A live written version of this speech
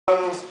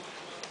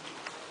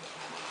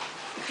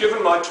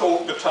given my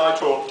talk the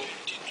title,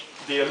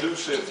 The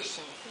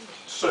Elusive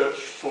Search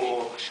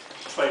for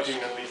Trade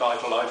Union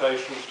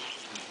Revitalisation,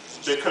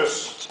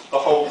 because the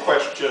whole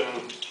question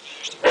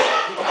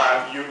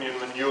about union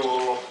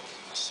renewal,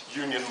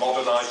 union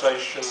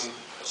modernisation,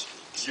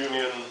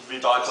 union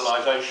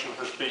revitalisation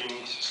has been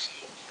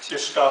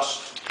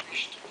discussed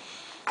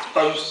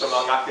both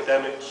among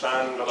academics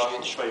and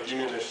among trade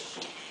unionists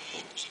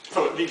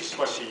for at least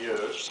 20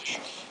 years.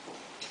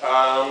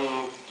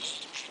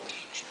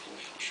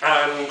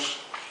 And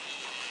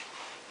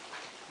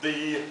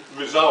the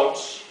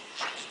results,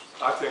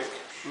 I think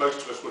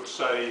most of us would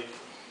say,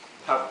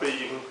 have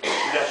been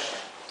less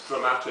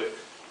dramatic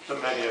than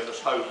many of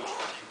us hoped.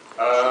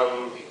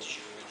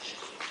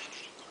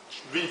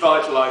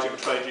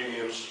 Revitalising trade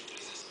unions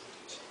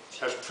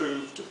has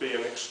proved to be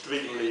an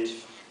extremely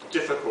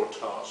difficult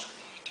task.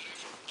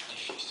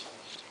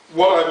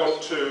 What I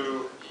want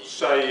to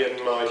say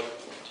in my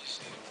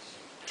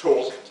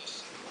talk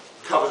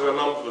covers a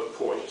number of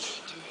points,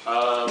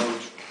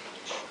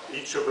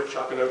 each of which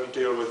I can only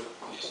deal with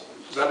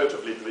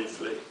relatively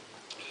briefly.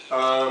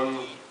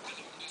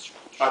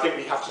 I think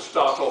we have to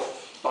start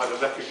off by the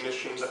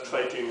recognition that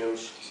trade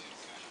unions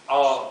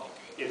are,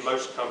 in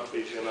most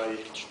countries, in a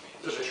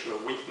position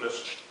of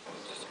weakness.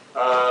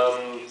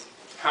 How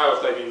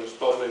have they been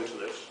responding to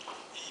this?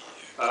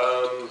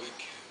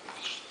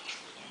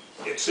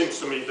 It seems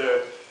to me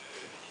there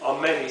are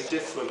many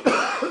different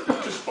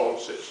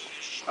responses.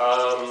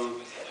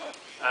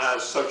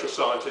 As social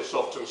scientists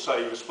often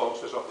say,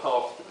 responses are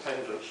path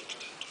dependent.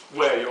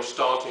 Where you're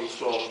starting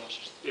from,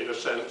 in a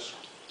sense,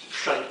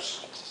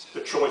 shapes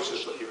the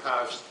choices that you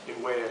have in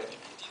where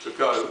to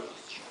go.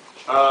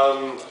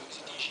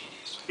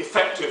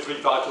 Effective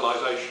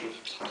revitalisation,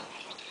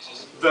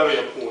 very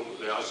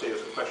importantly, I see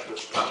as a question of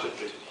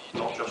strategy,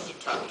 not just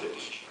of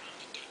tactics.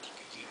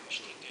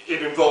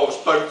 It involves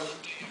both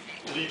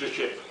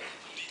leadership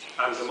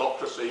and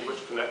democracy,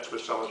 which connects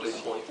with some of the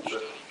points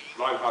that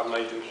Reinhard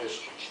made in his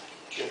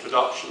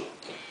introduction.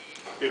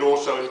 It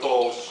also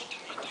involves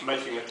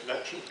making a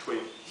connection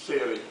between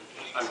theory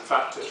and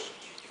practice.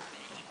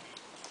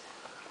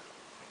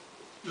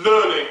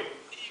 Learning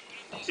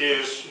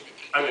is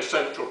an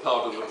essential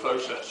part of the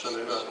process,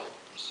 and in a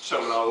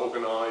seminar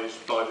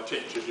organised by the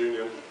Teachers'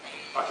 Union,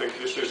 I think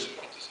this is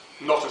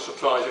not a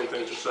surprising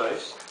thing to say.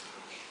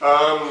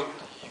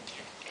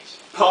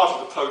 Part of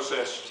the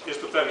process is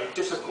the very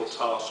difficult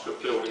task of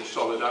building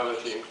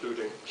solidarity,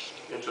 including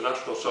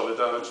international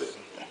solidarity.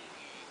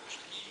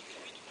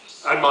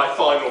 And my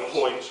final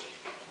point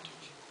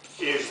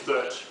is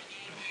that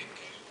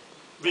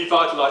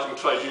revitalising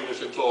trade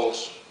unions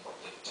involves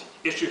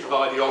issues of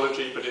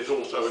ideology, but it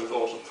also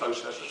involves a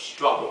process of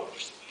struggle.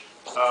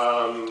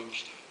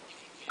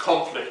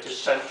 Conflict is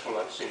central,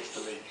 it seems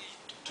to me,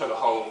 to the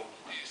whole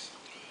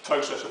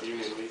process of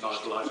union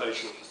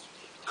revitalisation.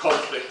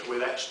 Conflict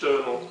with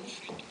external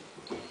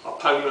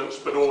opponents,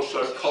 but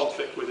also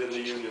conflict within the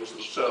unions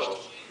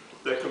themselves.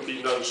 There can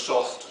be no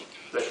soft,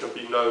 there can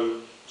be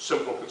no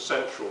simple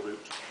consensual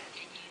route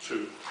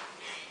to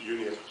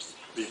union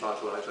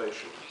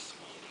revitalisation.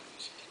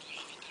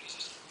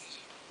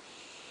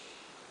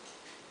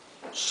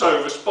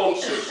 So,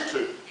 responses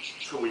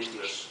to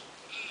weakness.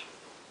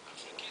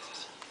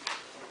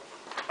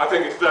 I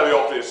think it's very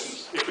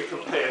obvious, if we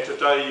compare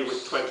today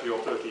with 20 or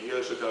 30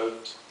 years ago,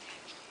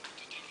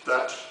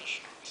 that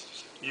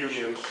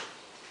unions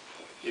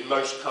in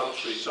most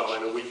countries are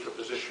in a weaker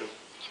position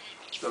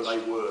than they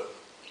were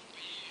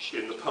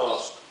in the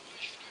past.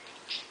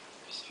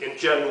 In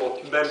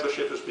general,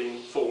 membership has been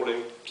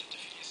falling,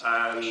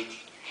 and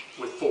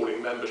with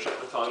falling membership,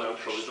 the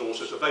financial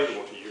resources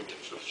available to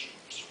unions have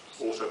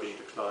also been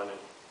declining.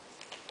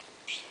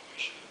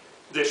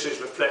 This is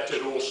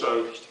reflected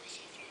also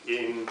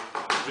in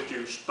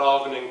reduced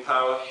bargaining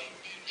power,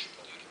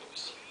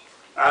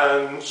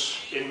 and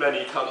in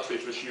many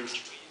countries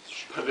reduced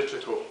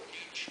political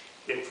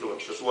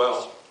influence as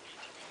well.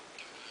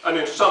 And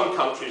in some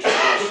countries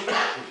there is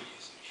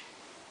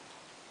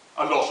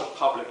a loss of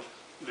public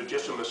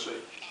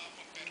legitimacy.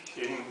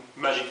 In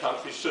many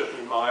countries,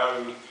 certainly my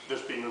own,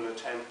 there's been an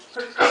attempt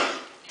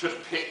to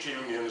depict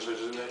unions as,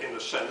 in a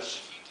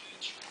sense,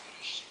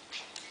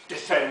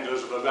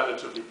 defenders of a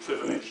relatively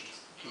privileged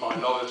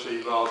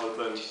minority rather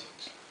than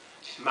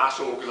mass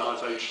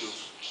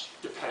organisations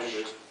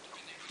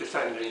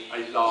defending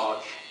a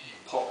large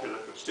popular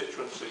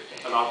constituency.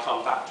 And I'll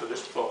come back to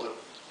this problem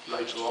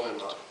later on in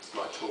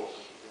my talk.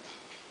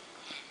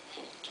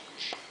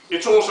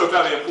 It's also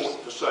very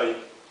important to say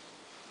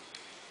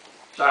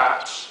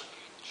that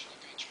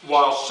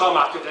while some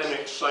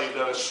academics say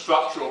there are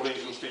structural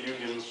reasons for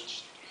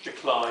unions'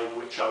 decline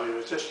which are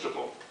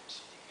irresistible,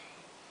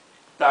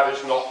 that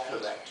is not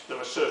correct. There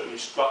are certainly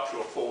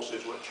structural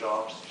forces which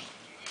are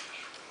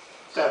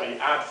very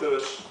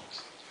adverse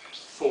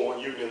for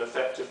union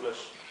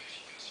effectiveness,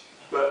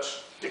 but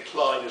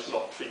decline is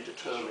not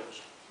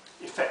predetermined.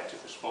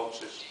 Effective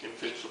responses, in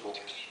principle,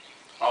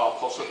 are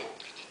possible.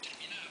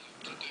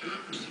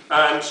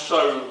 And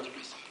so,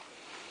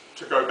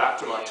 to go back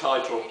to my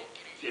title,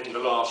 in the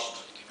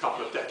last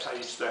couple of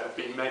decades there have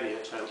been many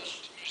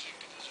attempts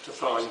to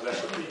find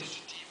recipes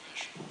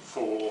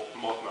for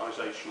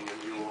modernisation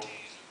and your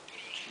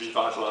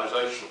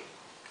revitalisation.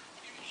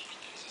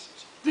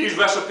 These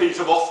recipes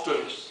have often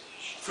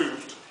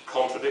proved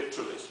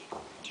contradictory.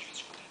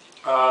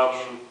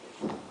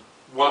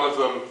 One of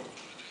them,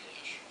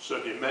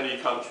 certainly in many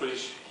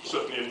countries,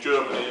 certainly in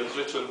Germany and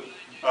Britain,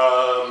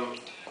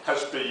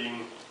 has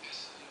been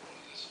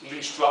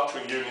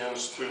restructuring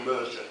unions through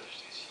merger.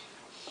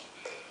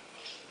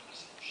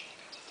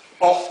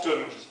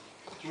 Often,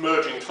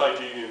 merging trade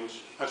unions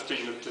has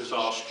been as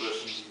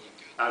disastrous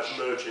as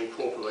merging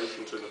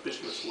corporations in the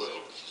business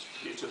world.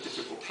 It's a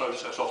difficult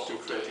process, often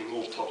creating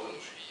more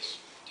problems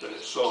than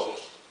it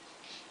solves.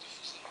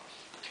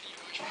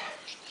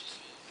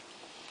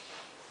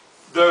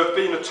 There have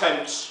been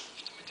attempts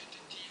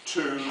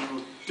to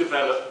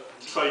develop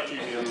trade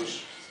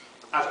unions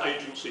as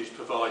agencies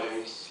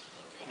providing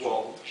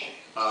what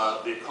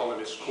the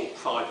economists call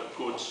private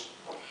goods,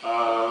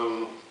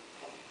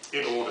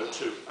 in order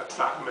to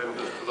attract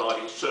members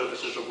providing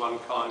services of one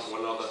kind or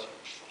another,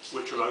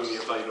 which are only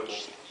available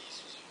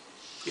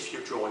if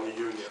you join the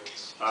union.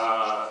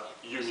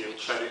 Union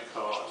credit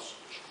cards,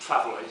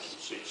 travel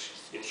agencies,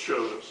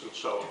 insurance and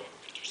so on.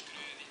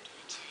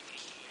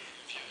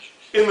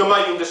 In the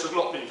main, this has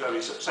not been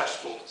very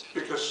successful,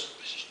 because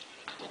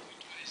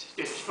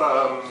if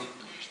a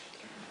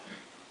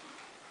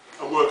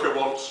worker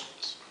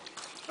wants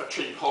a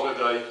cheap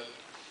holiday,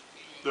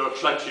 there are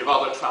plenty of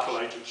other travel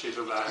agencies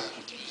around.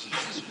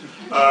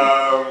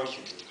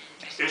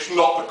 It's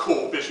not the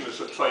core business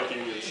of trade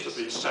unions to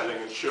be selling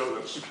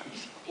insurance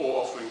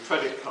or offering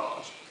credit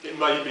cards. It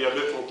may be a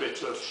little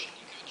bit of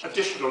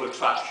additional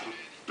attraction,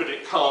 but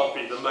it can't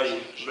be the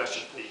main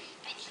recipe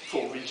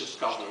for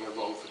rediscovering a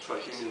role for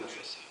trade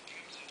unionism.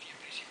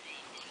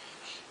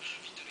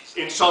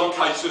 In some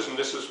cases, and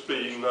this has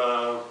been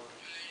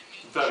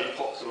very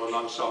popular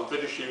among some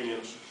British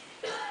unions,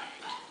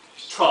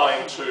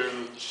 trying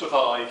to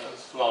survive and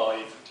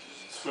thrive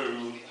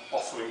through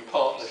offering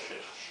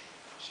partnerships.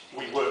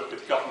 We work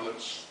with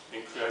governments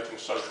in creating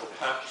social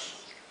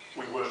pacts.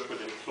 We work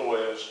with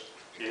employers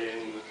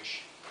in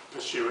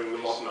pursuing the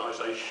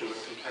modernisation and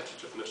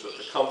competitiveness of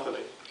the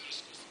company.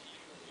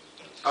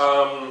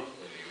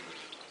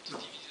 The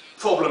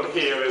problem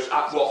here is,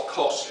 at what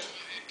cost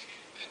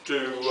do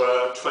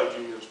trade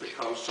unions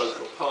become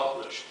social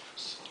partners?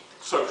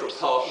 Social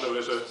partner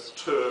is a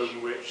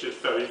term which is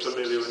very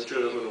familiar in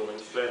German or in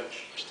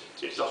French.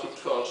 It doesn't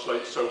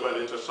translate so well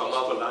into some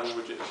other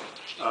languages.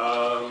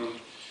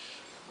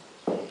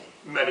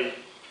 Many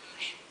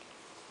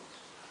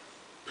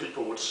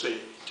people would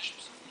see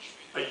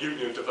a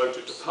union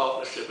devoted to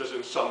partnership as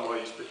in some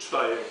ways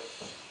betraying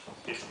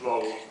its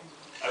role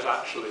as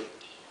actually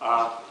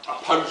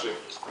opposing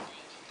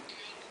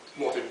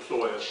what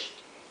employers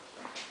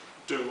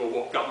do or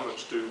what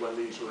governments do when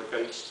these are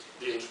against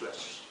the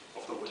interests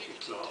of the working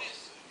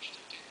class.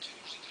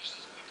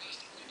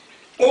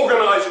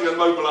 Organising and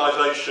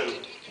mobilisation,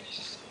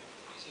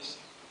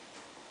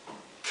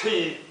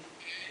 key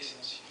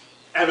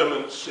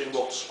elements in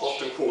what's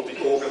often called the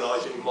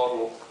organising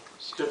model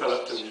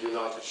developed in the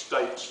United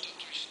States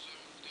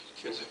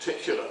in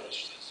particular,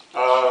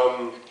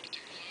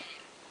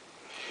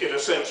 in a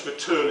sense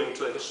returning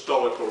to the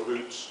historical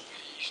roots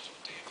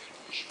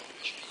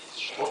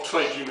of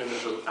trade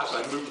unionism as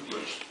a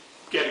movement,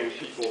 getting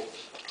people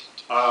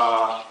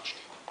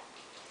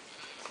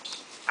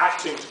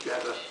acting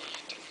together,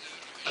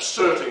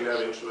 asserting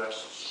their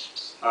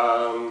interests,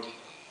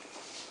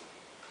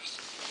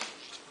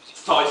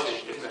 fighting,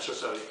 if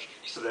necessary,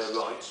 for their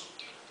rights.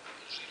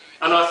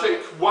 And I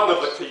think one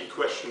of the key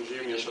questions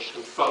unions have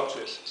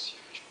confronted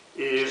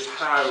is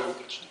how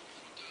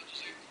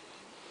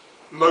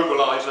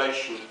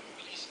mobilisation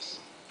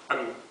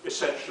and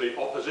essentially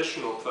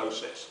oppositional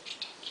process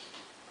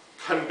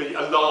can be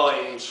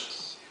aligned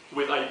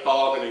with a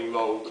bargaining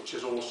role which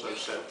is also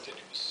central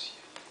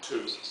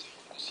to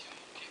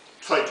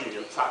trade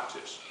union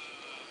practice.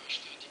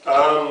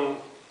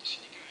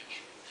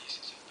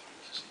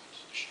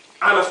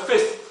 And a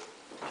fifth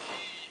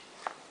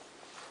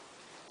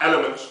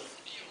element,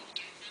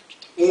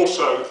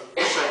 also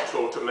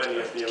central to many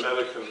of the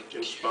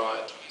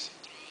American-inspired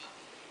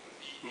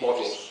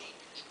models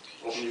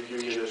of new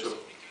unionism,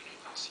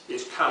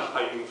 is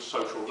campaigning for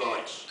social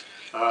rights.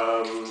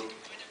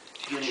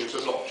 Unions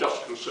are not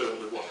just concerned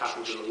with what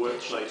happens in the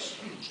workplace.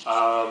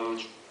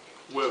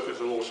 Workers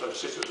are also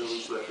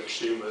citizens, they're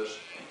consumers.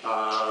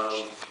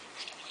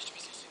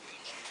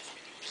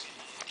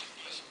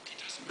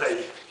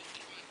 They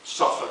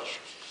suffer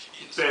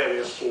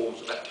various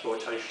forms of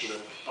exploitation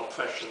and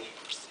oppression,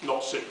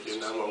 not simply in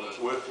their role as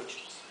workers.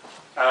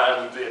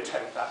 And the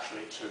attempt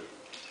actually to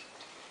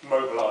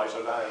mobilise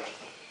around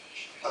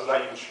a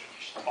range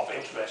of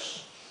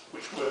interests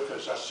which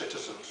workers as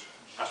citizens,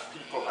 as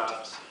people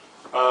have,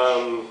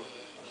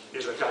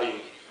 is again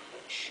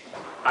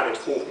an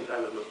important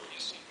element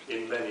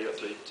in many of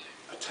the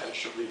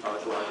attempts at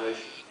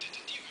revitalisation.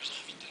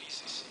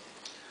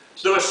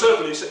 There are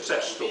certainly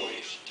success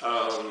stories,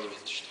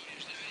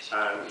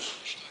 and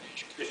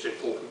it's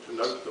important to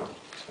note them.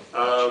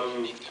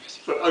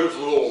 But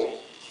overall,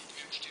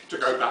 to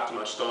go back to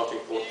my starting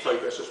point,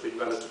 progress has been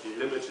relatively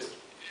limited.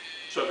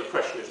 So the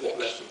question is, what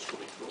lessons can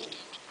we draw?